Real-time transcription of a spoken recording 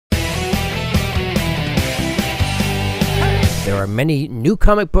are many new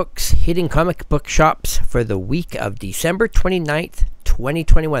comic books hitting comic book shops for the week of December 29th,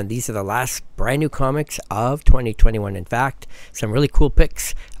 2021. These are the last brand new comics of 2021. In fact, some really cool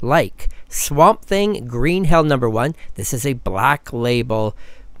picks like Swamp Thing Green Hell #1. This is a Black Label,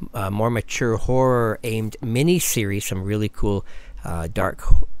 more mature horror aimed mini series. Some really cool dark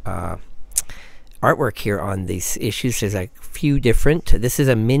artwork here on these issues. There's a few different. This is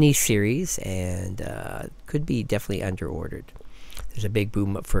a mini series and could be definitely under ordered. There's a big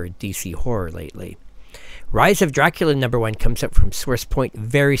boom up for DC horror lately. Rise of Dracula #1 comes up from Source Point.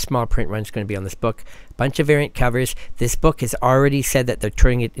 Very small print run is going to be on this book. Bunch of variant covers. This book has already said that they're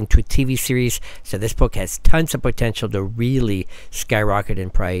turning it into a TV series, so this book has tons of potential to really skyrocket in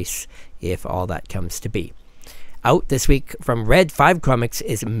price if all that comes to be. Out this week from Red 5 Comics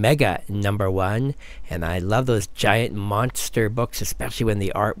is Mega #1, and I love those giant monster books, especially when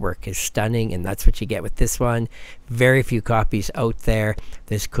the artwork is stunning, and that's what you get with this one. Very few copies out there.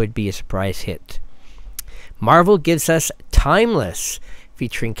 This could be a surprise hit. Marvel gives us Timeless,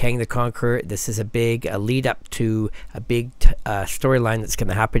 featuring Kang the Conqueror. This is a big lead up to a big storyline that's going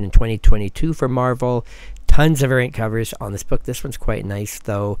to happen in 2022 for Marvel. Tons of variant covers on this book. This one's quite nice,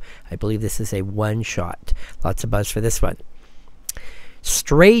 though. I believe this is a one-shot. Lots of buzz for this one.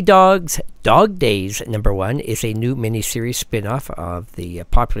 Stray Dogs Dog Days #1 is a new miniseries spin-off of the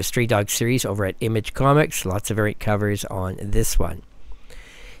popular Stray Dogs series over at Image Comics. Lots of variant covers on this one.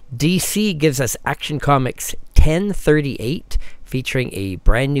 DC gives us Action Comics 1038, featuring a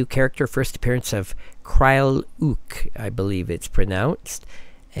brand new character, first appearance of Kryl-Uk, I believe it's pronounced,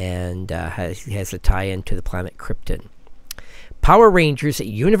 and has a tie-in to the planet Krypton. Power Rangers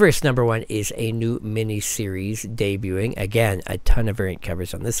Universe #1 is a new mini-series debuting. Again, a ton of variant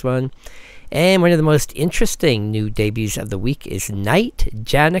covers on this one. And one of the most interesting new debuts of the week is Night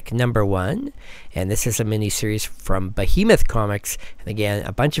Janek #1. And this is a mini-series from Behemoth Comics. And again,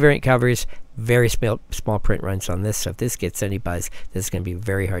 a bunch of variant covers, very small print runs on this. So if this gets any buzz, this is going to be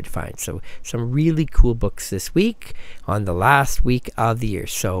very hard to find. So some really cool books this week on the last week of the year.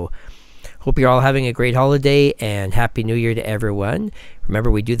 So hope you're all having a great holiday and Happy New Year to everyone. Remember,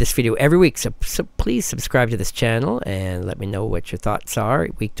 we do this video every week, so please subscribe to this channel and let me know what your thoughts are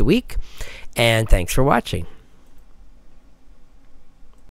week to week. And thanks for watching.